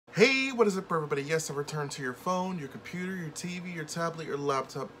What is up, everybody? Yes, I've returned to your phone, your computer, your TV, your tablet, your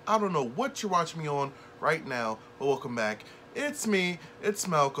laptop. I don't know what you're watching me on right now, but welcome back. It's me, it's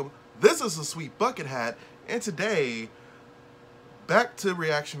Malcolm. This is a sweet bucket hat, and today, back to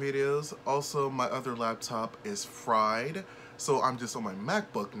reaction videos. Also, my other laptop is fried, so I'm just on my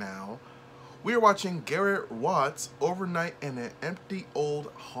MacBook now. We are watching Garrett Watts Overnight in an Empty Old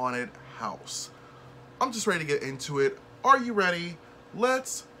Haunted House. I'm just ready to get into it. Are you ready?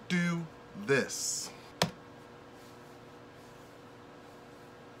 Let's do this.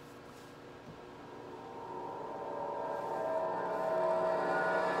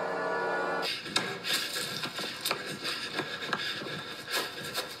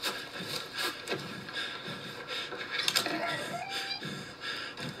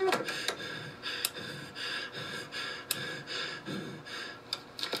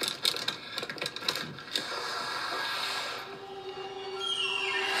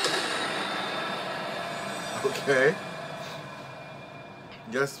 Okay.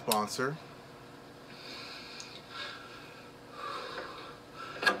 Yes, sponsor.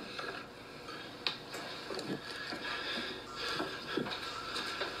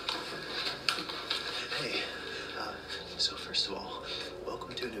 Hey, so first of all,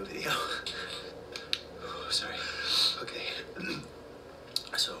 welcome to a new video. Sorry. Okay.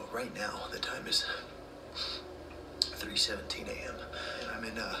 So right now, the time is 3:17 a.m. and I'm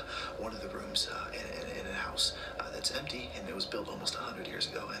in one of the rooms in a house that's empty, and it was built almost 100 years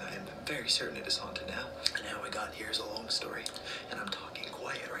ago, and I am very certain it is haunted now. And how I got here is a long story, and I'm talking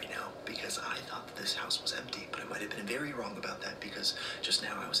quiet right now because I thought that this house was empty, but I might have been very wrong about that because just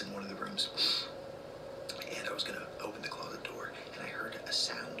now I was in one of the rooms, and I was gonna open the closet door, and I heard a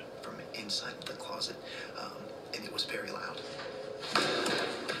sound from inside the closet, and it was very loud.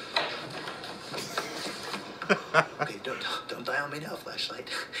 Okay, don't die on me now, flashlight.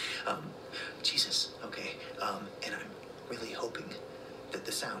 Jesus, okay. And I'm really hoping that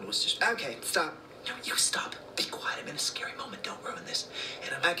the sound was just... Okay, stop. No, you stop. Be quiet. I'm in a scary moment. Don't ruin this.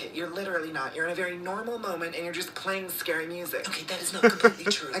 And I'm... Okay, you're literally not. You're in a very normal moment, and you're just playing scary music. Okay, that is not completely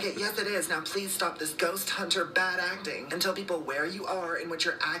true. Okay, yes, it is. Now, please stop this ghost hunter bad acting and tell people where you are and what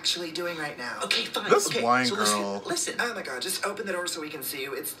you're actually doing right now. Okay, fine. This okay, wine so girl. Listen. Oh, my God. Just open the door so we can see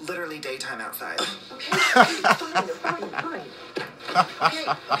you. It's literally daytime outside. Okay, fine.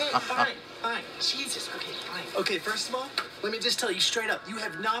 Okay, fine. Jesus, okay, fine. Okay, first of all, let me just tell you straight up, you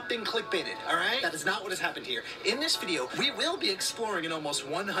have not been clickbaited, all right? That is not what has happened here. In this video, we will be exploring an almost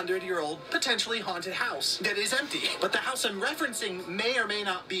 100-year-old, potentially haunted house that is empty. But the house I'm referencing may or may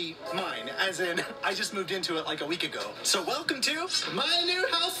not be mine, as in, I just moved into it like a week ago. So welcome to my new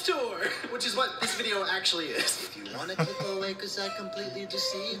house tour, which is what this video actually is. If you want to click away because I completely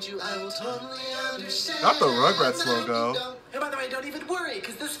deceived you, I will totally understand. Not the Rugrats logo. And by the way, don't even worry,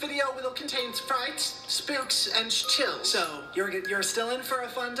 because this video will contain frights, spooks, and chills. So, you're still in for a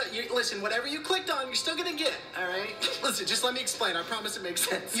fun time. Listen, whatever you clicked on, you're still gonna get, alright? Listen, just let me explain. I promise it makes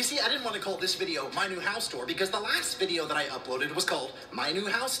sense. You see, I didn't want to call this video My New House Tour, because the last video that I uploaded was called My New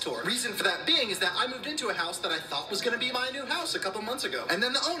House Tour. Reason for that being is that I moved into a house that I thought was gonna be my new house a couple months ago. And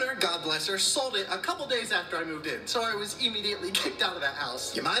then the owner, God bless her, sold it a couple days after I moved in. So I was immediately kicked out of that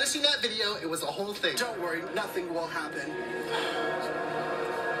house. You might have seen that video. It was a whole thing. Don't worry, nothing will happen.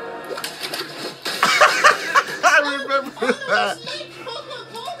 I remember that.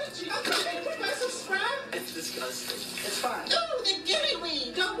 It's disgusting. It's fine. Ooh, the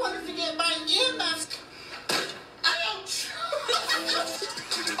gillyweed! Don't want to forget my ear mask. Ouch!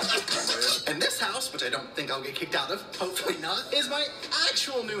 And this house, which I don't think I'll get kicked out of, hopefully not, is my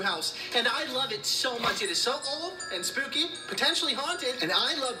actual new house. And I love it so much. It is so old and spooky, potentially haunted, and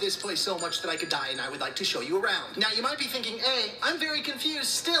I love this place so much that I could die and I would like to show you around. Now, you might be thinking, A, I'm very confused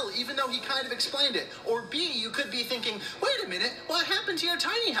still, even though he kind of explained it. Or B, you could be thinking, wait a minute, what happened to your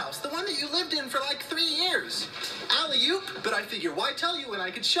tiny house, the one that you lived in for like 3 years? Alley-oop, but I figure, why tell you when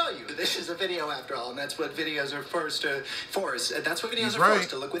I could show you? This is a video after all, and that's what videos are for, that's what videos are for,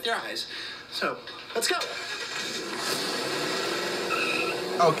 to look with your eyes. So, let's go.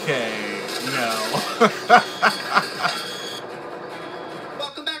 Okay, no.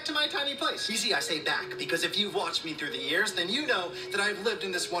 Welcome back to my tiny place. You see, I say back, because if you've watched me through the years, then you know that I've lived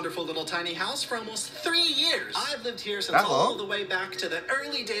in this wonderful little tiny house for almost 3 years. I've lived here since all the way back to the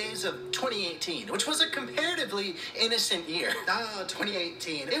early days of 2018, which was a comparatively innocent year.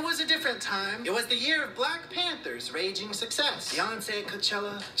 2018. It was a different time. It was the year of Black Panther's raging success. Beyonce at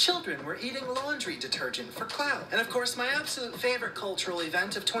Coachella. Children were eating laundry detergent for clout. And of course, my absolute favorite cultural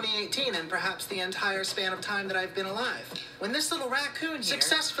event of 2018, and perhaps the entire span of time that I've been alive, when this little raccoon here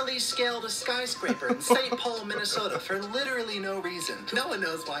successfully scaled build a skyscraper in St. Paul, Minnesota for literally no reason. No one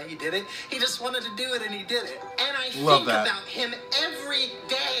knows why he did it. He just wanted to do it and he did it. And I think about him every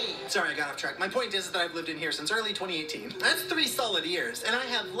day. Sorry, I got off track. My point is that I've lived in here since early 2018. That's 3 solid years, and I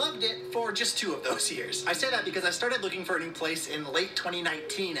have loved it for just 2 of those years. I say that because I started looking for a new place in late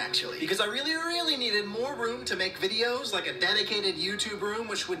 2019, actually, because I really needed more room to make videos, like a dedicated YouTube room,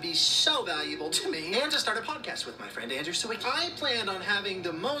 which would be so valuable to me, and to start a podcast with my friend Andrew. So I planned on having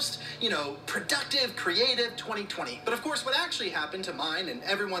the most, productive, creative 2020. But of course, what actually happened to mine and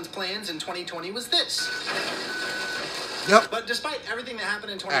everyone's plans in 2020 was this. Yep. But despite everything that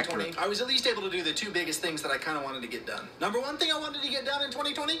happened in 2020, I was at least able to do the 2 biggest things that I kind of wanted to get done. Number 1 thing I wanted to get done in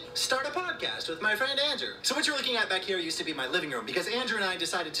 2020, start a podcast with my friend Andrew. So what you're looking at back here used to be my living room, because Andrew and I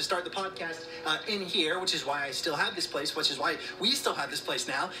decided to start the podcast in here, which is why I still have this place, which is why we still have this place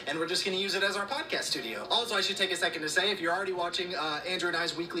now, and we're just going to use it as our podcast studio. Also, I should take a second to say, if you're already watching Andrew and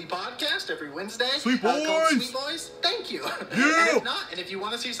I's weekly podcast every Wednesday, Sweet Boys! Called Sweet Boys, thank you. Yeah. And if not, and if you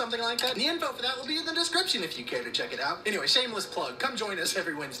want to see something like that, the info for that will be in the description if you care to check it out. Anyway, shameless plug. Come join us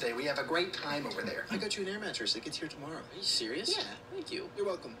every Wednesday. We have a great time over there. I got you an air mattress. It gets here tomorrow. Are you serious? Yeah, thank you. You're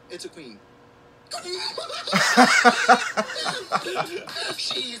welcome. It's a queen.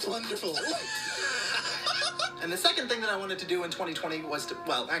 She's wonderful. And the second thing that I wanted to do in 2020 was to,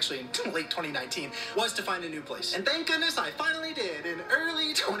 well, actually in late 2019, was to find a new place. And thank goodness I finally did in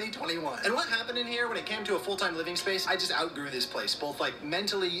early 2021. And what happened in here when it came to a full-time living space, I just outgrew this place, both like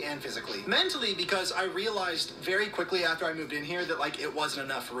mentally and physically. Mentally, because I realized very quickly after I moved in here that like it wasn't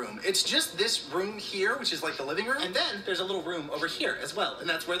enough room. It's just this room here, which is like the living room, and then there's a little room over here as well, and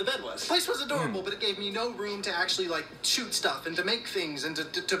that's where the bed was. The place was adorable, but it gave me no room to actually like shoot stuff and to make things and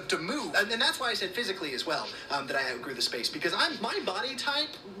to move. And that's why I said physically as well. That I outgrew the space, because my body type,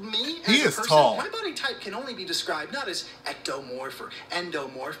 he is person, tall. My body type can only be described not as ectomorph or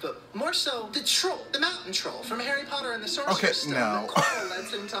endomorph, but more so the troll, the mountain troll from Harry Potter and the Sorcerer's Stone. No. The coral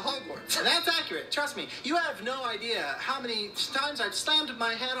that's into Hogwarts. And that's accurate, trust me. You have no idea how many times I've slammed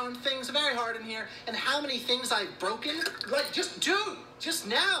my head on things very hard in here, and how many things I've broken. Like, just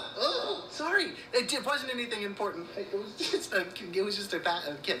now. Oh, sorry. It wasn't anything important. It was just a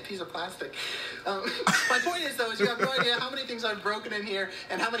piece of plastic. My point is, though, is you have no idea how many things I've broken in here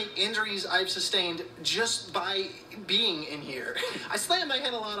and how many injuries I've sustained just by being in here. I slam my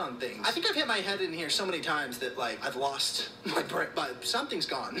head a lot on things. I think I've hit my head in here so many times that, like, I've lost my brain. But something's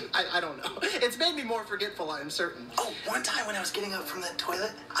gone. I don't know. It's made me more forgetful, I'm certain. Oh, one time when I was getting up from that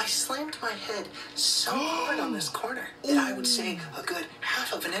toilet, I slammed my head so hard on this corner that I would say a good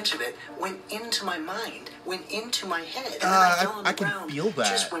half of an inch of it went into my mind, went into my head, and then I fell on the ground, can feel that.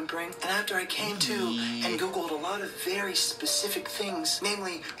 just whimpering. And after I came to and Googled a lot of very specific things,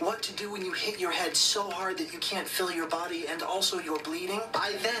 namely what to do when you hit your head so hard that you can't feel your body and also you're bleeding,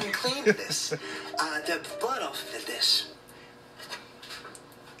 I then cleaned this, the blood off of this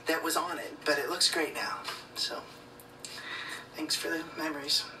that was on it, but it looks great now. So, thanks for the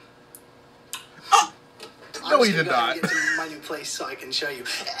memories. No, he did not. Get to my new place so I can show you.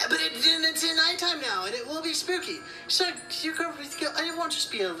 But it's nighttime now, and it will be spooky. So I won't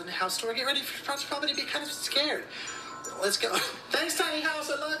just be a house tour. Get ready for probably be kind of scared. Let's go. Thanks, tiny house.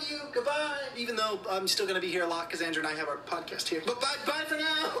 I love you. Goodbye. Even though I'm still going to be here a lot because Andrew and I have our podcast here. But bye for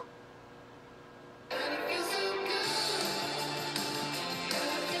now.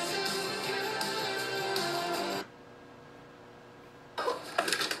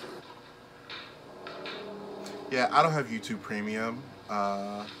 Yeah, I don't have YouTube Premium.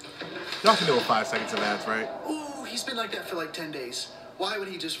 Y'all can do a 5 seconds of ads, right? Ooh, he's been like that for like 10 days. Why would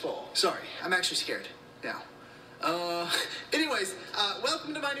he just fall? Sorry, I'm actually scared now. Anyways,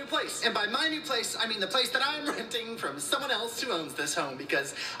 welcome to my new place. And by my new place, I mean the place that I'm renting from someone else who owns this home,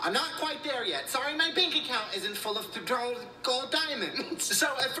 because I'm not quite there yet. Sorry, my bank account isn't full of gold diamonds.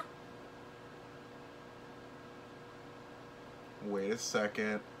 So, Wait a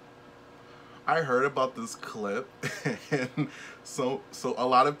second. I heard about this clip, and so a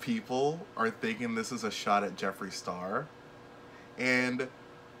lot of people are thinking this is a shot at Jeffree Star. And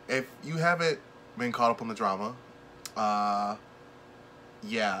if you haven't been caught up on the drama,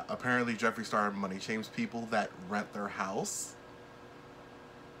 yeah, apparently Jeffree Star money shames people that rent their house.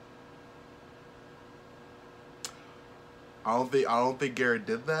 I don't think Garrett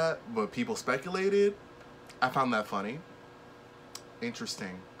did that, but people speculated. I found that funny.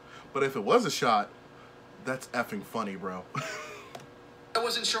 Interesting. But if it was a shot, that's effing funny, bro. I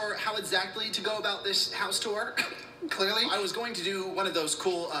wasn't sure how exactly to go about this house tour. clearly. I was going to do one of those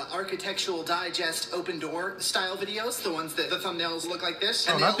cool Architectural Digest open door style videos, the ones that the thumbnails look like this.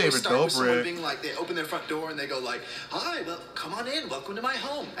 Oh, and not they always David start with someone Dobrik. being like, they open their front door and they go like, "Hi, well, come on in, welcome to my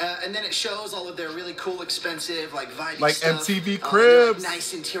home." And then it shows all of their really cool, expensive, like vibey Like stuff. MTV Like, Cribs.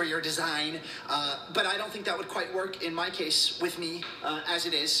 nice interior design. But I don't think that would quite work in my case with me as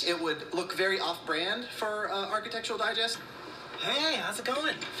it is. It would look very off-brand for Architectural Digest. Hey, how's it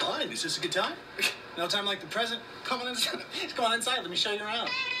going? Fine. Is this a good time? No time like the present. Come on inside. Come on inside. Let me show you around.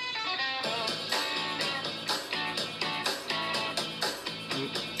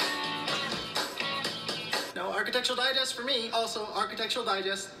 No, Architectural Digest for me. Also, Architectural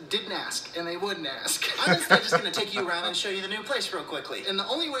Digest didn't ask, and they wouldn't ask. I'm instead just going to take you around and show you the new place real quickly, in the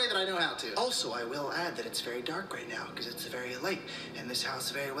only way that I know how to. Also, I will add that it's very dark right now, because it's very late, and this house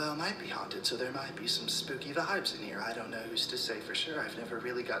very well might be haunted, so there might be some spooky vibes in here. I don't know who's to say for sure. I've never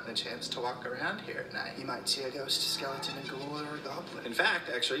really gotten a chance to walk around here at night. You might see a ghost, a skeleton, a ghoul, or a goblin. In fact,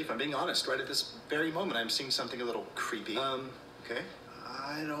 actually, if I'm being honest, right at this very moment, I'm seeing something a little creepy. Okay.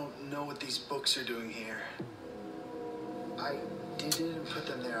 I don't know what these books are doing here. I didn't put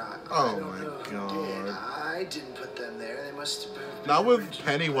them there. I Oh don't my know who God. did. I didn't put them there. They must have been. Not with original-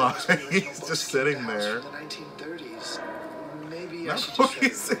 Pennywise. original He's books just from the sitting house there. From the 1930s. Maybe I Not should just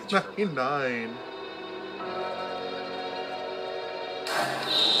Bookies show in you the original. 99.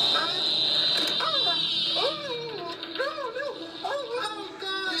 Oh,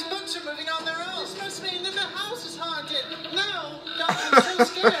 God. These books are moving on their own. This must mean that the house is haunted. No, don't, I'm so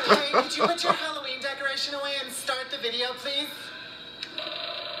scared. Hey, could you put your Halloween decoration away and start the video, please?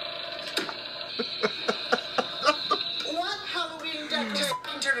 What Halloween decoration?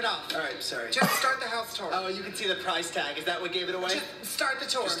 Turn it off. All right, sorry. Just start the house tour. Oh, you can see the price tag. Is that what gave it away? Just start the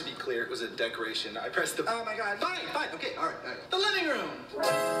tour. Just to be clear, it was a decoration. I pressed the... Oh, my God. Fine. Okay, all right. The living room.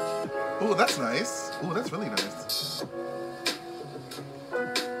 Ooh, that's nice. Ooh, that's really nice.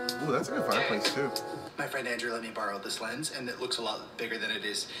 Ooh, that's a good fireplace too. My friend Andrew let me borrow this lens, and it looks a lot bigger than it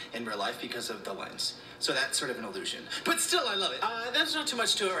is in real life because of the lens. So that's sort of an illusion. But still, I love it. There's not too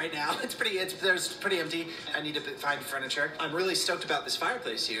much to it right now. It's pretty empty. I need to find furniture. I'm really stoked about this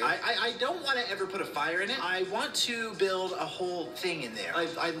fireplace here. I don't want to ever put a fire in it. I want to build a whole thing in there.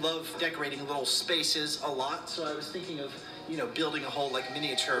 I love decorating little spaces a lot, so I was thinking of, you know, building a whole like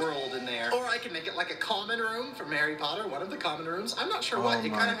miniature world in there. Or I can make it like a common room from Harry Potter, one of the common rooms. I'm not sure Oh what. It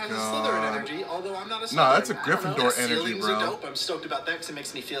kind my of has a God. Slytherin energy, although I'm not a Slytherin. No, that's a I don't know. Gryffindor The energy, ceilings bro. are dope. I'm stoked about that because it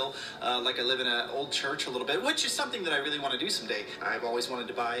makes me feel like I live in an old church a little bit, which is something that I really want to do someday. I've always wanted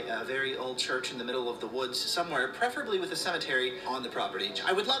to buy a very old church in the middle of the woods somewhere, preferably with a cemetery on the property.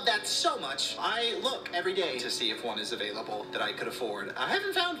 I would love that so much. I look every day to see if one is available that I could afford. I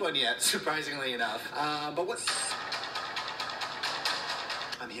haven't found one yet, surprisingly enough. But what...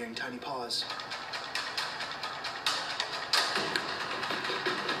 I'm hearing tiny paws.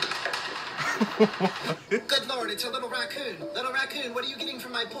 Good Lord, it's a little raccoon. Little raccoon, what are you getting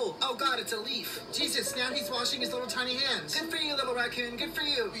from my pool? Oh God, it's a leaf. Jesus, now he's washing his little tiny hands. Good for you, little raccoon, good for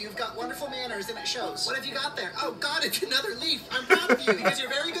you. You've got wonderful manners and it shows. What have you got there? Oh God, it's another leaf. I'm proud of you because you're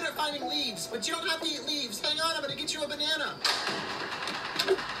very good at finding leaves, but you don't have to eat leaves. Hang on, I'm gonna get you a banana.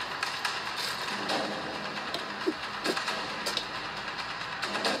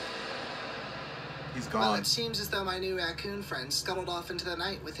 He's Well, gone. it seems as though my new raccoon friend scuttled off into the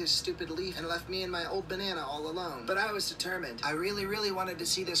night with his stupid leaf and left me and my old banana all alone. But I was determined. I really, really wanted to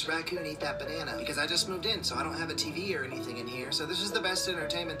see this raccoon eat that banana because I just moved in, so I don't have a TV or anything in here. So this was the best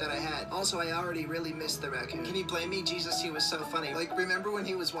entertainment that I had. Also, I already really missed the raccoon. Can you blame me? Jesus, he was so funny. Like, remember when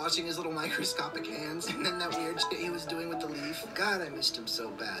he was washing his little microscopic hands and then that weird shit he was doing with the leaf? God, I missed him so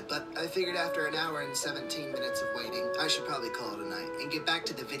bad. But I figured after an hour and 17 minutes of waiting, I should probably call it a night and get back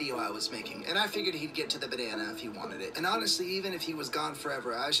to the video I was making. And I figured he'd get to the banana if he wanted it. And honestly, even if he was gone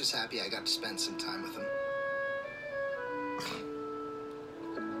forever, I was just happy I got to spend some time with him.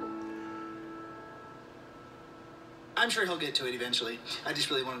 I'm sure he'll get to it eventually. I just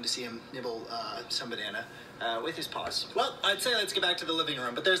really wanted to see him nibble some banana with his paws. Well, I'd say let's get back to the living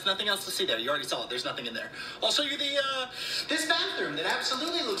room, but there's nothing else to see there. You already saw it. There's nothing in there. I'll show you this bathroom that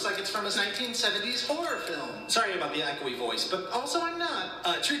absolutely looks like it's from a 1970s horror film. Sorry about the echoey voice, but also I'm not.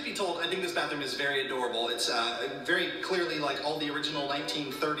 Truth be told, I think this bathroom is very adorable. It's very clearly like all the original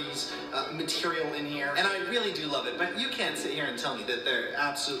 1930s material in here, and I really do love it. But you can't sit here and tell me that there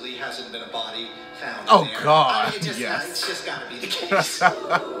absolutely hasn't been a body found Oh, in there. God, I mean, yes. It's just gotta be the case.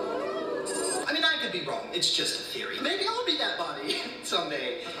 I mean, I could be wrong. It's just a theory. Maybe I'll be that body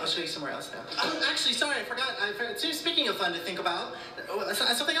someday. I'll show you somewhere else now. Oh, actually, sorry, I forgot. Speaking of fun to think about,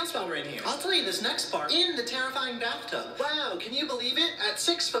 something else while we're in here. I'll tell you this next part. In the terrifying bathtub. Wow, can you believe it? At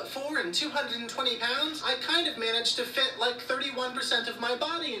 6'4" and 220 pounds, I kind of managed to fit like 31% of my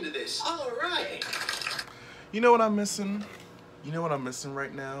body into this. All right. You know what I'm missing? You know what I'm missing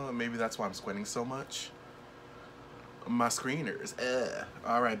right now? And maybe that's why I'm squinting so much. My screeners.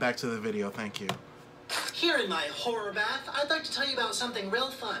 All right, back to the video. Thank you. Here in my horror bath, I'd like to tell you about something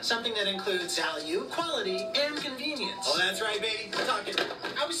real fun. Something that includes value, quality, and convenience. Oh, that's right, baby. I'm talking.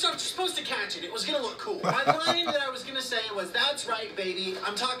 I was supposed to catch it. It was gonna look cool. My line that I was gonna say was, "That's right, baby.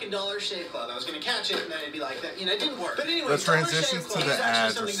 I'm talking Dollar Shave Club." I was gonna catch it, and then it'd be like that. You know, it didn't work. But anyway, the transitions to the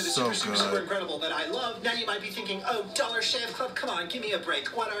ads are something that is so super incredible that I love. Now you might be thinking, "Oh, Dollar Shave Club, come on, give me a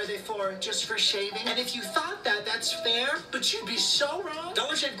break. What are they for? Just for shaving?" And if you thought that, that's fair, but you'd be so wrong.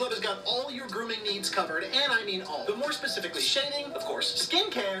 Dollar Shave Club has got all your grooming needs covered, and I mean all. But more specifically, shaving, of course,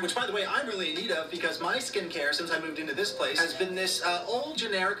 skincare, which by the way, I'm really in need of because my skincare, since I moved into this place, has been this old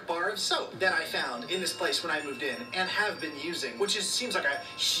generic bar of soap that I found in this place when I moved in and have been using, which seems like a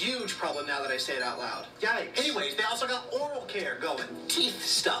huge problem now that I say it out loud. Yikes. Anyways, they also got oral care going. Teeth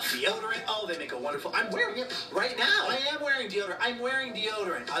stuff, deodorant. Oh, they make a wonderful. I'm wearing it right now. I am wearing deodorant. I'm wearing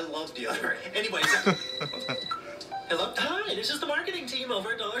deodorant. I love deodorant. Anyways. Hello? Hi, this is the marketing team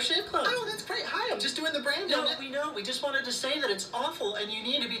over at Dollar Shave Club. Oh, that's great. Hi, I'm just doing the brand. No, we know. We just wanted to say that it's awful and you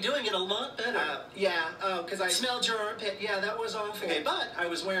need to be doing it a lot better. Because I smelled your armpit. Yeah, that was awful. Okay, but I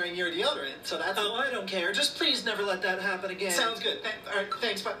was wearing your deodorant, so that's... Oh, I don't care. Just please never let that happen again. Sounds good. All right,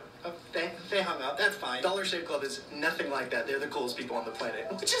 thanks, but... Oh, they hung up. That's fine. Dollar Shave Club is nothing like that. They're the coolest people on the planet,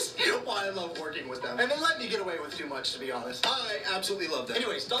 which is why I love working with them. And they let me get away with too much, to be honest. I absolutely love them.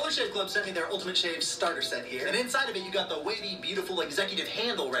 Anyways, Dollar Shave Club sent me their Ultimate Shave starter set here. And inside of it, you got the weighty, beautiful executive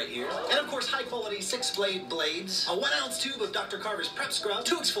handle right here. And of course, high-quality 6-blade blades. A 1-ounce tube of Dr. Carver's Prep Scrub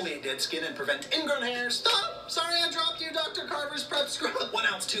to exfoliate dead skin and prevent ingrown hairs. Stop! Sorry I dropped you, Dr. Carver's Prep Scrub.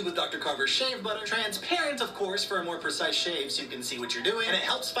 1-ounce tube of Dr. Carver's Shave Butter. Transparent, of course, for a more precise shave so you can see what you're doing. And it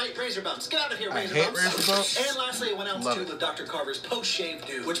helps fight razor bumps. Get out of here, razor bumps. And lastly, a 1-ounce tube of Dr. Carver's Post-Shave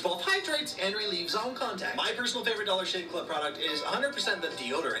Dew, which both hydrates and relieves on contact. My personal favorite Dollar Shave Club product is 100% the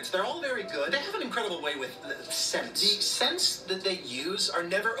deodorants. They're all very good. They have an incredible way with the scents. The scents that they use are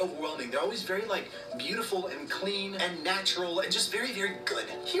never overwhelming. They're always very, like, beautiful and clean and natural and just very, very good.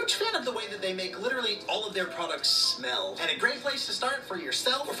 Huge fan of the way that they make literally all of their products smell. And a great place to start for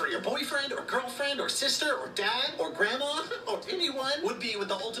yourself or for your boyfriend or girlfriend or sister or dad or grandma or anyone would be with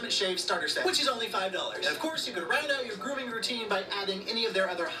the Ultimate Shave starter set, which is only $5. And of course, you could round out your grooming routine by adding any of their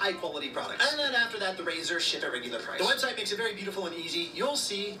other high-quality products. And then after that, the razors ship at regular price. The website makes it very beautiful and easy. You'll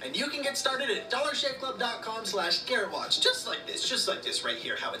see, and you can get started at dollarshaveclub.com/Garrett Watts. Just like this right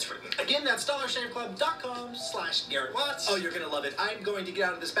here, how it's written. Again, that's dollarshaveclub.com/Garrett Watts. Oh, you're gonna love it. I'm going to get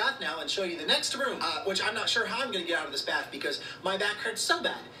out of this bath now and show you the next room, which I'm not sure how I'm gonna get out of this bath because my back hurts so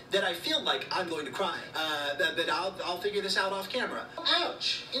bad that I feel like I'm going to cry. But I'll figure this out off camera.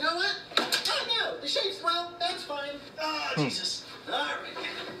 Ouch. You know what? Oh, no, the shape's well, that's fine. Oh, Jesus. All right.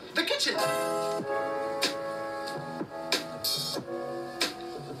 The kitchen.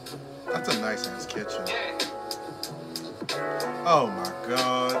 That's a nice ass kitchen. Oh my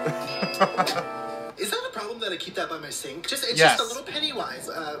God. Is that a problem that I keep that by my sink? It's Yes. just a little Pennywise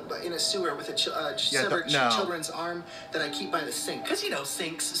in a sewer with a severed children's arm that I keep by the sink. Because, you know,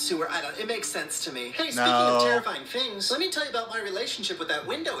 sinks, sewer, it makes sense to me. Hey, speaking of terrifying things, let me tell you about my relationship with that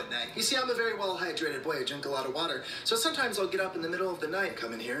window at night. You see, I'm a very well-hydrated boy. I drink a lot of water. So sometimes I'll get up in the middle of the night,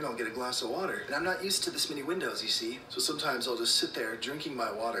 come in here, and I'll get a glass of water. And I'm not used to this many windows, you see. So sometimes I'll just sit there drinking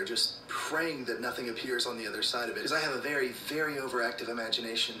my water, just praying that nothing appears on the other side of it. Because I have a very, very overactive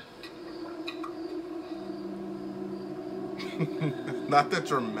imagination. Not the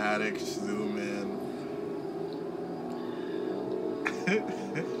dramatic zoom in.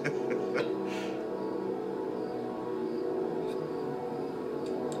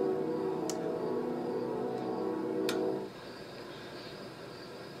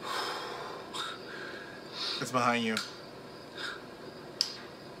 It's behind you.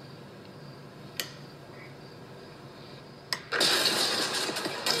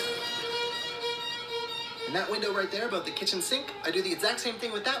 And that window right there above the kitchen sink, I do the exact same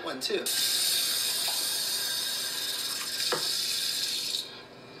thing with that one, too.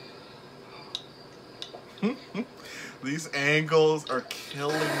 These angles are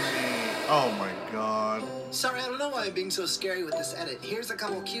killing me. Oh my God. Sorry, I don't know why I'm being so scary with this edit. Here's a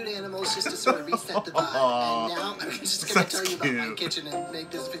couple cute animals just to sort of reset the vibe. And now I'm just going to tell you about my kitchen and make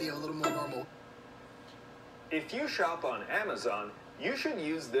this video a little more normal. If you shop on Amazon, you should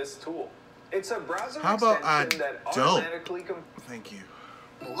use this tool. It's a browser How about extension that automatically... Thank you.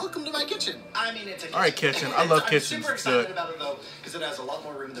 Well, welcome to my kitchen. I mean, it's a kitchen. All right, kitchen. I love kitchens. I'm super excited about it, though, because it has a lot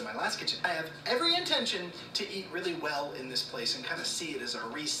more room than my last kitchen. I have every intention to eat really well in this place and kind of see it as a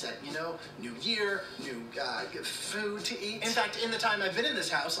reset, you know? New year, new food to eat. In fact, in the time I've been in this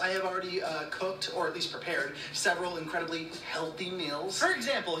house, I have already cooked, or at least prepared, several incredibly healthy meals. For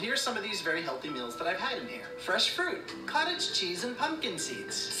example, here's some of these very healthy meals that I've had in here. Fresh fruit, cottage cheese and pumpkin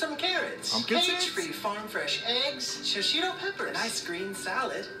seeds, some carrots, cage-free farm-fresh eggs, shishito pepper, a nice green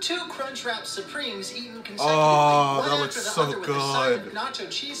salad, 2 Crunch Wrap Supremes eaten consecutively, one that after looks the so other with a side of good. nacho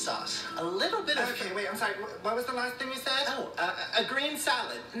cheese sauce, a little bit of... Okay, wait, I'm sorry, what was the last thing you said? Oh, a green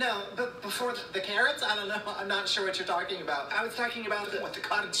salad. No, but before the carrots? I don't know, I'm not sure what you're talking about. I was talking about the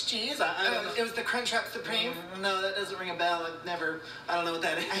cottage cheese? I don't know. It was the Crunch Wrap Supreme? No, that doesn't ring a bell. I don't know what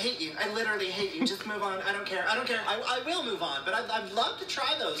that is. I hate you. I literally hate you. Just move on. I don't care. I will move on, but I'd love to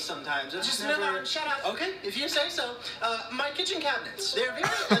try those sometimes. Just move on. Shut up. Okay, if you say so. My kitchen cabinets. They're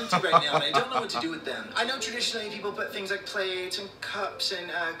very empty right now, and I don't know what to do with them. I know traditionally people put things like plates and cups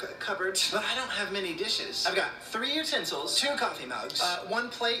and cupboards, but I don't have many dishes. I've got 3 utensils, 2 coffee mugs, 1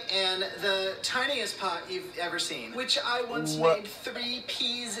 plate, and the tiniest pot you've ever seen, which I once made 3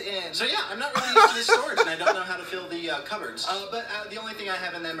 peas in. So yeah, I'm not really used to this storage, and I don't know how to fill the cupboards. But the only thing I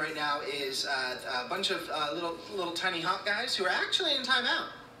have in them right now is a bunch of little tiny hot guys who are actually in timeout.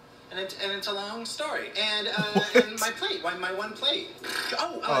 And it's a long story. And my plate, my 1 plate.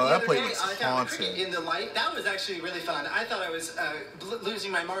 That plate was I found a cricket in the light. That was actually really fun. I thought I was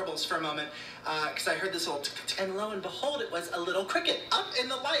losing my marbles for a moment because I heard this little and lo and behold, it was a little cricket up in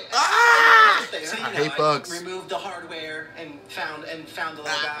the light. So, I hate bugs. I removed the hardware and found the little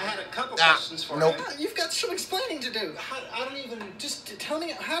guy. I had a couple questions for him. You've got some explaining to do. I don't even, just tell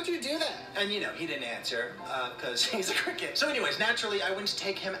me, how'd you do that? And he didn't answer because he's a cricket. So anyways, naturally, I went to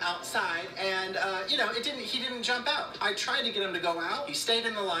take him outside and, he didn't jump out. I tried to get him to go out. He stayed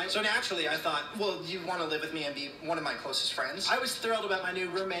in the line. So naturally, I thought, well, you want to live with me and be one of my closest friends. I was thrilled about my new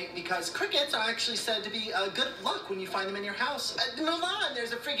roommate because crickets are actually said to be good luck when you find them in your house. Milan,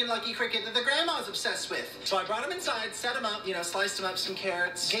 there's a freaking lucky cricket that the grandma's obsessed with. So I brought him inside, set him up, sliced him up some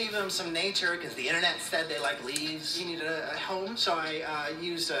carrots, gave him some nature because the internet said they like leaves. He needed a home. So I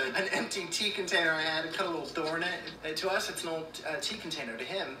used an empty tea container I had and cut a little door in it. To us, it's an old tea container. To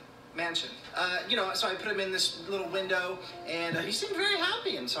him, mansion. So I put him in this little window, and he seemed very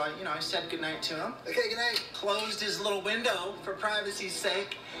happy, and so I said goodnight to him. Okay, goodnight. Closed his little window for privacy's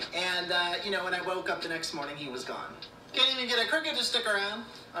sake, and, when I woke up the next morning, he was gone. Can't even get a cricket to stick around.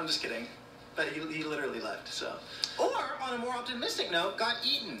 I'm just kidding. But he literally left, so. Or, on a more optimistic note, got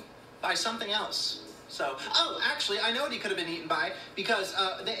eaten by something else. So, actually, I know what he could have been eaten by, because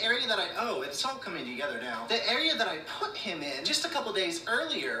the area that it's all coming together now. The area that I put him in, just a couple days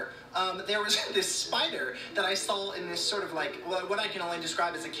earlier, there was this spider that I saw in this sort of what I can only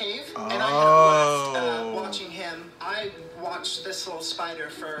describe as a cave. And I had a blast watching him. I watched this little spider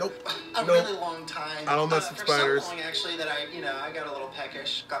for a really long time. I don't mess with spiders. For so long, actually, that I got a little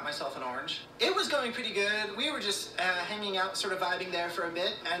peckish. Got myself an orange. It was going pretty good. We were just hanging out, sort of vibing there for a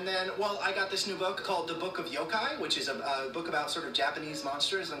bit. And then, I got this new book called The Book of Yokai, which is a book about sort of Japanese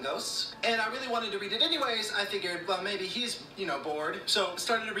monsters and ghosts. And I really wanted to read it anyways. I figured, well, maybe he's, bored. So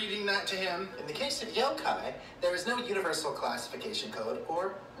started reading that to him. In the case of yokai, there is no universal classification code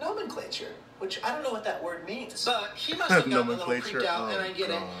or nomenclature, which I don't know what that word means. But he must have gotten a little freaked out, and I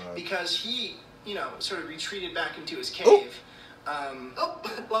get it, because he, sort of retreated back into his cave.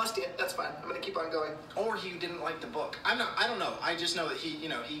 Lost you. That's fine. I'm gonna keep on going. Or he didn't like the book. I don't know. I just know that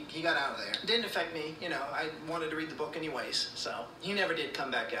he got out of there. It didn't affect me. I wanted to read the book anyways. So he never did come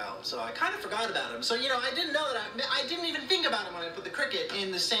back out. So I kind of forgot about him. So I didn't know that I didn't even think about him when I put the cricket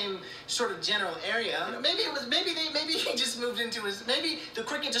in the same sort of general area. Maybe he just moved into maybe the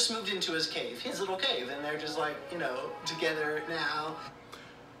cricket just moved into his cave, his little cave, and they're just together now.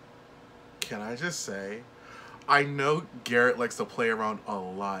 Can I just say, I know Garrett likes to play around a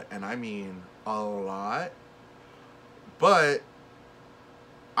lot, and I mean a lot, but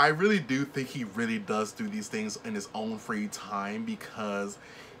I really do think he really does do these things in his own free time, because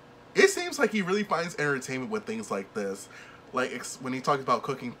it seems like he really finds entertainment with things like this. Like when he talks about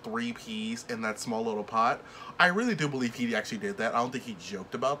cooking 3 peas in that small little pot, I really do believe he actually did that. I don't think he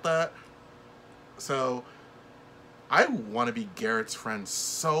joked about that. So I want to be Garrett's friend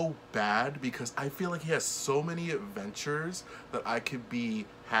so bad, because I feel like he has so many adventures that I could be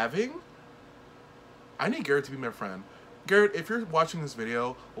having. I need Garrett to be my friend. Garrett, if you're watching this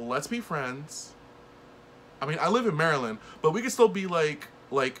video, let's be friends. I mean, I live in Maryland, but we can still be like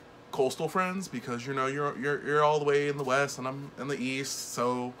coastal friends, because you're all the way in the west and I'm in the east.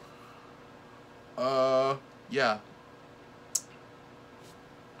 So yeah.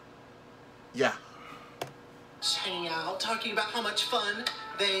 Yeah. Just hanging out, talking about how much fun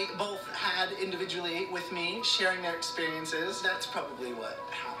they both had individually with me, sharing their experiences. That's probably what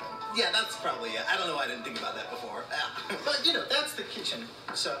happened. Yeah, that's probably it. I don't know why I didn't think about that before. But, you know, that's the kitchen.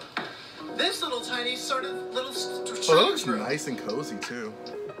 So, this little tiny sort of little strange Oh, that looks room. nice and cozy, too.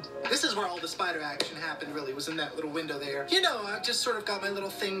 This is where all the spider action happened, really, was in that little window there. You know, I've just sort of got my little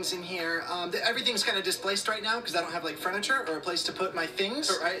things in here. Everything's kind of displaced right now because I don't have, like, furniture or a place to put my things.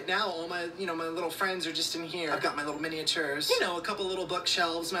 But right now, all my, you know, my little friends are just in here. I've got my little miniatures. You know, a couple little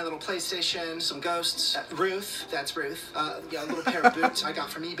bookshelves, my little PlayStation, some ghosts. Ruth, that's Ruth. Yeah, a little pair of boots I got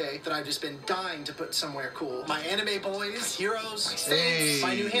from eBay that I've just been dying to put somewhere cool. My anime boys, heroes, saints,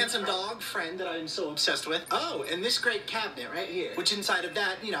 my new handsome dog friend that I'm so obsessed with. Oh, and this great cabinet right here, which inside of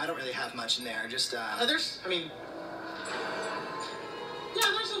that, you know, I don't really have much in there. Just, I mean, yeah,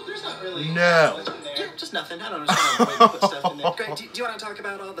 there's not really No. much in there. Yeah, just nothing. I don't understand why you put stuff in there. Great. Do you want to talk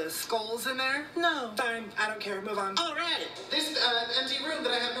about all the skulls in there? No. Fine. I don't care. Move on. All right. This empty room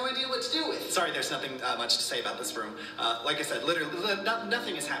that I have no idea what to do with. Sorry, there's nothing much to say about this room. Like I said, literally,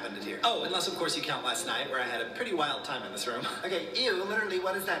 nothing has happened in here. Oh, unless, of course, you count last night where I had a pretty wild time in this room. Okay, ew, literally,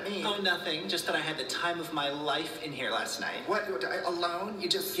 what does that mean? Oh, nothing. Just that I had the time of my life in here last night. What? Alone? You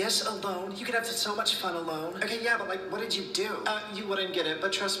just... Yes, alone. You could have so much fun alone. Okay, yeah, but, like, what did you do? You wouldn't get it,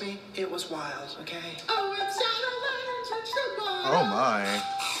 but trust me, it was wild, okay? Oh, it's Oh, my.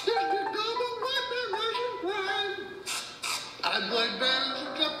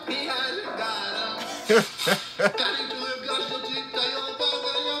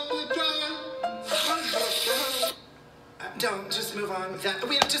 Don't, just move on.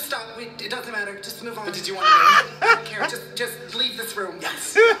 Just stop. It doesn't matter. Just move on. But did you want to know? I don't care. Just leave this room.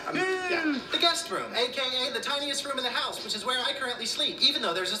 Yes. Yeah. The guest room, aka the tiniest room in the house, which is where I currently sleep. Even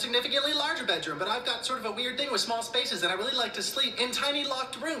though there's a significantly larger bedroom, but I've got sort of a weird thing with small spaces, and I really like to sleep in tiny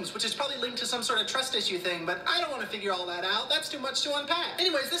locked rooms, which is probably linked to some sort of trust issue thing. But I don't want to figure all that out. That's too much to unpack.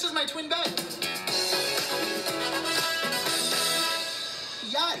 Anyways, this is my twin bed.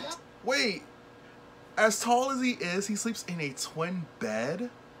 Yikes. Wait. As tall as he sleeps in a twin bed?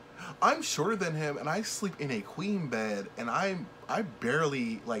 I'm shorter than him, and I sleep in a queen bed, and I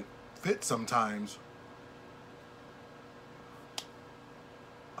barely, like, fit sometimes.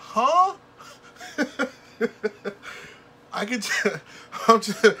 Huh?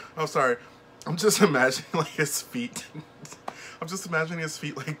 I'm sorry. I'm just imagining, like, his feet. I'm just imagining his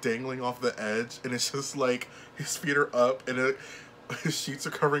feet, like, dangling off the edge, and it's just, like, his feet are up, and his sheets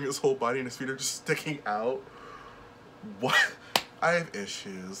are covering his whole body, and his feet are just sticking out. What? I have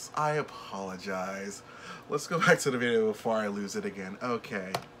issues. I apologize. Let's go back to the video before I lose it again.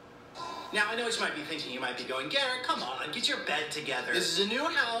 Okay. Now, I know what you might be thinking. You might be going, Garrett, come on, get your bed together. This is a new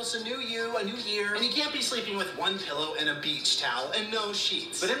house, a new you, a new year, and you can't be sleeping with one pillow and a beach towel and no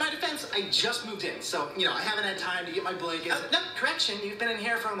sheets. But in my defense, I just moved in, so, you know, I haven't had time to get my blankets. No, correction, you've been in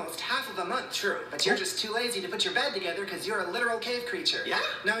here for almost half of a month. True. But you're just too lazy to put your bed together because you're a literal cave creature. Yeah?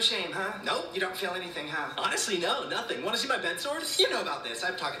 No shame, huh? Nope. You don't feel anything, huh? Honestly, no, nothing. Want to see my bed sword? You know about this.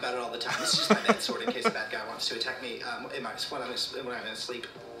 I've talked about it all the time. This is just my bed sword in case a bad guy wants to attack me when I'm asleep.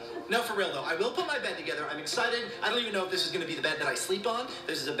 No, for real though, I will put my bed together. I'm excited. I don't even know if this is going to be the bed that I sleep on.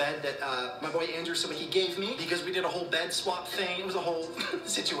 This is a bed that my boy Andrew, he gave me because we did a whole bed swap thing. It was a whole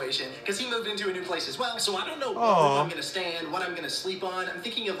situation because he moved into a new place as well. So I don't know what room I'm going to stay in, what I'm going to sleep on. I'm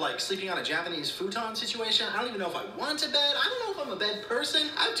thinking of like sleeping on a Japanese futon situation. I don't even know if I want a bed. I don't know if I'm a bed person.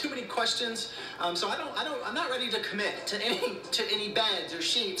 I have too many questions. So I'm not ready to commit to any beds or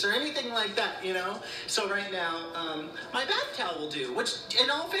sheets or anything like that, you know? So right now, my bath towel will do, which in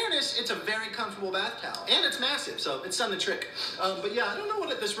all fairness, it's a very comfortable bath towel. And it's massive, so it's done the trick. But yeah, I don't know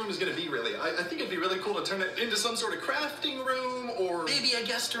what this room is going to be, really. I think it'd be really cool to turn it into some sort of crafting room, or maybe a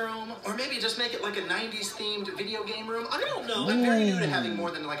guest room, or maybe just make it like a 90s themed video game room. I don't know. I'm very new to having more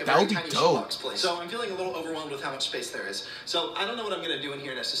than like a very tiny shoebox place. So I'm feeling a little overwhelmed with how much space there is. So I don't know what I'm going to do in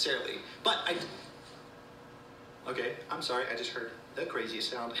here necessarily. But okay, I'm sorry, I just heard the craziest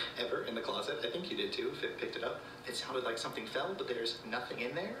sound ever in the closet. I think you did too, if it picked it up. It sounded like something fell, but there's nothing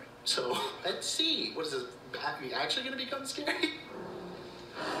in there. So, let's see. What is this actually going to become scary?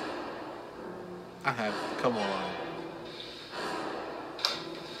 Come on.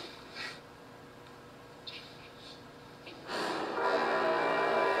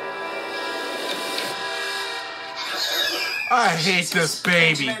 I hate this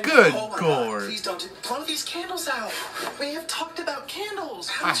baby. Good Lord. Please don't blow these candles out. We have talked about candles.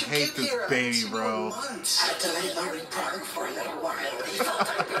 I hate this baby, bro. I had to lay loading product for a little while. He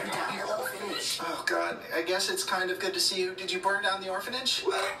thought I burned down your orphanage. Oh, God. I guess it's kind of good to see you. Did you burn down the orphanage?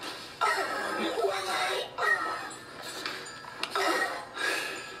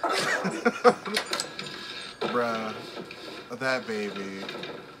 Bruh. That baby.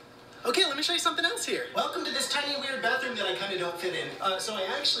 Okay, let me show you something else here. Welcome to this tiny weird bathroom that I kind of don't fit in. So I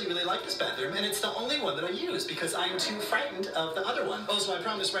actually really like this bathroom, and it's the only one that I use because I'm too frightened of the other one. Also, I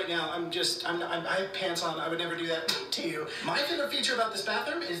promise right now, I have pants on. I would never do that to you. My favorite feature about this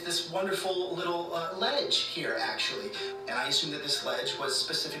bathroom is this wonderful little ledge here, actually. And I assume that this ledge was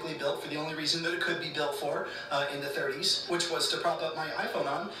specifically built for the only reason that it could be built for in the 30s, which was to prop up my iPhone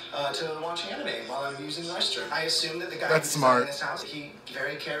on to watch anime while I'm using the restroom. I assume that the guy who designed this house, he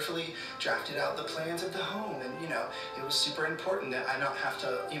very carefully drafted out the plans of the home, and it was super important that I not have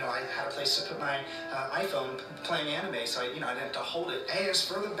to, I had a place to put my iPhone playing anime, so I didn't have to hold it. As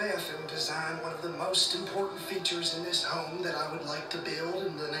for the bathroom design, one of the most important features in this home that I would like to build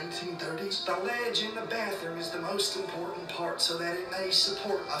in the 1930s, the ledge in the bathroom is the most important part so that it may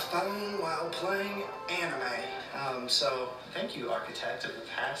support a phone while playing anime. So thank you, architect of the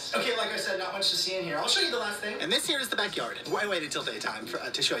past. Okay, like I said, not much to see in here. I'll show you the last thing. And this here is the backyard. I waited till daytime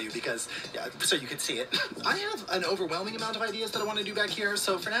to show you because, so you could see it. I have an overwhelming amount of ideas that I want to do back here,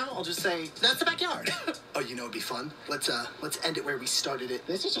 so for now, I'll just say, that's the backyard. Oh, it'd be fun. Let's end it where we started it.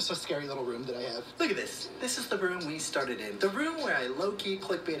 This is just a scary little room that I have. Look at this. This is the room we started in. The room where I low-key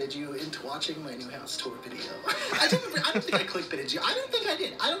clickbaited you into watching my new house tour video. I don't think I clickbaited you. I don't think I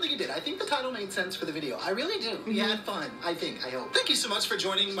did. I think the title made sense for the video. I really do. We had fun. I hope. Thank you so much for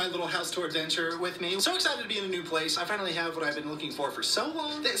joining my little house tour adventure with me. I'm so excited to be in a new place. I finally have what I've been looking for so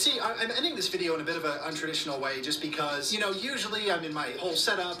long. See, I'm ending this video in a bit of an untraditional way just because, usually I'm in my whole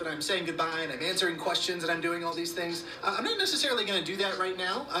setup and I'm saying goodbye and I'm answering questions and I'm doing all these things. I'm not necessarily going to do that right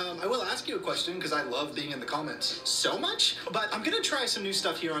now. I will ask you a question because I love being in the comments so much, but I'm going to try some new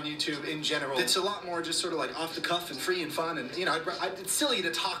stuff here on YouTube in general. It's a lot more just sort of like off the cuff and free and fun, and it's silly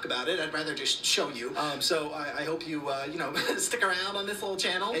to talk about it. I'd rather just show you. So I hope you stick around on this little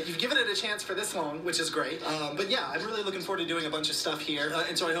channel. You've given it a chance for this long, which is great. But yeah, I'm really looking forward to doing a bunch of stuff here,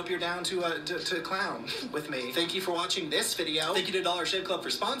 and so I hope you're down to clown with me. Thank you for watching this video. Thank you to Dollar Shave Club for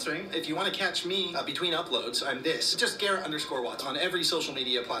sponsoring. If you want to catch me between uploads, I'm just Garrett_Watts on every social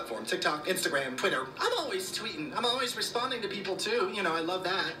media platform: TikTok, Instagram, Twitter. I'm always tweeting. I'm always responding to people too. I love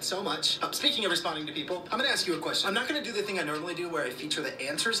that so much. Speaking of responding to people, I'm gonna ask you a question. I'm not gonna do the thing I normally do where I feature the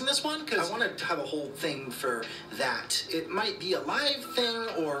answers in this one because I want to have a whole thing for that. It might be a live thing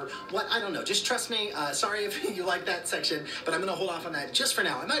or what, I don't know. Just trust me. Sorry if you like that section, but I'm gonna hold off on that just for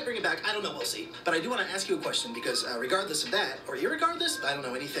now. I might bring it back. I don't know. We'll see. But I do want to ask you a question because regardless of that, or irregardless, I don't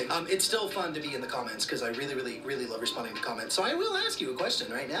know anything. It's still fun to be in the comments because I really, really, really love responding to comments. So I will ask you a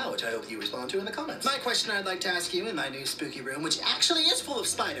question right now, which I hope you respond to in the comments. My question I'd like to ask you in my new spooky room, which actually is full of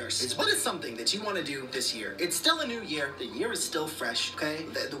spiders, is what is something that you want to do this year? It's still a new year. The year is still fresh, okay?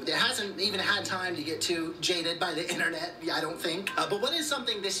 It hasn't even had time to get too jaded by the internet, I don't think. But what is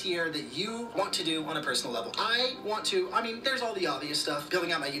something this year that you want to do on a personal level? There's all the obvious stuff.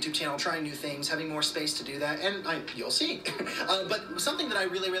 Building out my YouTube channel, trying new things, having more space to do that, and you'll see. But something that I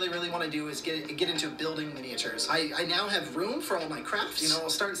really, really, really want to do is get into building miniatures. I now have room for all my crafts. I'll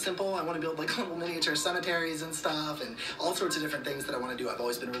start simple. I want to build like little miniature cemeteries and stuff, and all sorts of different things that I want to do. I've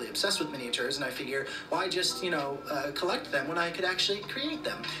always been really obsessed with miniatures, and I figure, why just, collect them when I could actually create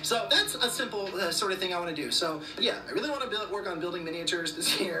them? So that's a simple sort of thing I want to do. So yeah, I really want to work on building miniatures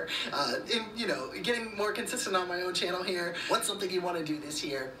this year, getting more consistent on my own channel here. What's something you want to do this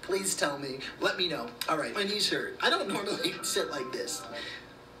year? Please tell me. Let me know. All right, my knees hurt. I don't normally sit like this.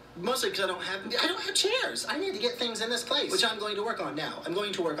 Mostly because I don't have chairs. I need to get things in this place, which I'm going to work on now. I'm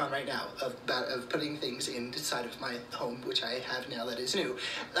going to work on right now of putting things inside of my home, which I have now that is new.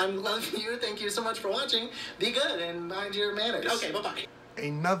 I love you. Thank you so much for watching. Be good and mind your manners. Okay, bye-bye.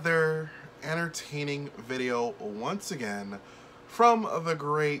 Another entertaining video once again from the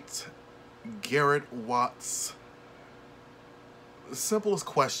great Garrett Watts. The simplest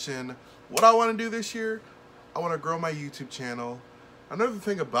question: what I want to do this year? I want to grow my YouTube channel. Another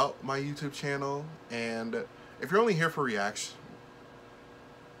thing about my YouTube channel, and if you're only here for reactions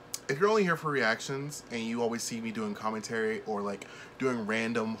and you always see me doing commentary or like doing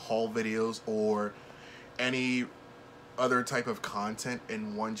random haul videos or any other type of content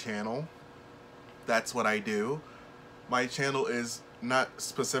in one channel, that's what I do. My channel is not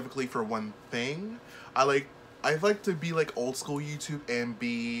specifically for one thing. I like to be like old school YouTube and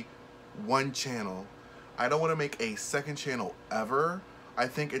be one channel. I don't want to make a second channel ever. I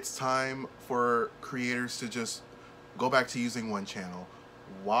think it's time for creators to just go back to using one channel.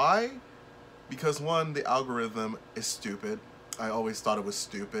 Why? Because one, the algorithm is stupid. I always thought it was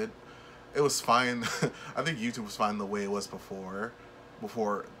stupid. It was fine. I think YouTube was fine the way it was before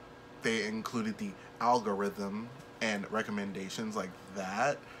they included the algorithm and recommendations like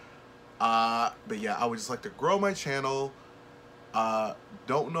that. But yeah, I would just like to grow my channel.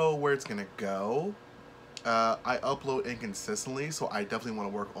 Don't know where it's gonna go. I upload inconsistently, so I definitely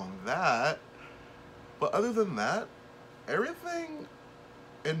want to work on that. But other than that, everything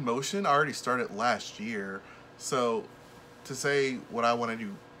in motion. I already started last year, so to say what I want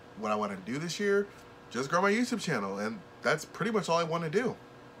to do this year, just grow my YouTube channel, and that's pretty much all I want to do.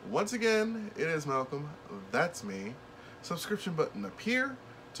 Once again, it is Malcolm. That's me. Subscription button up here,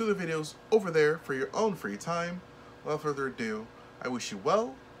 to the videos over there for your own free time. Without further ado, I wish you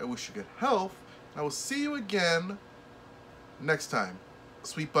well. I wish you good health. I will see you again next time.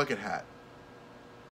 Sweet bucket hat.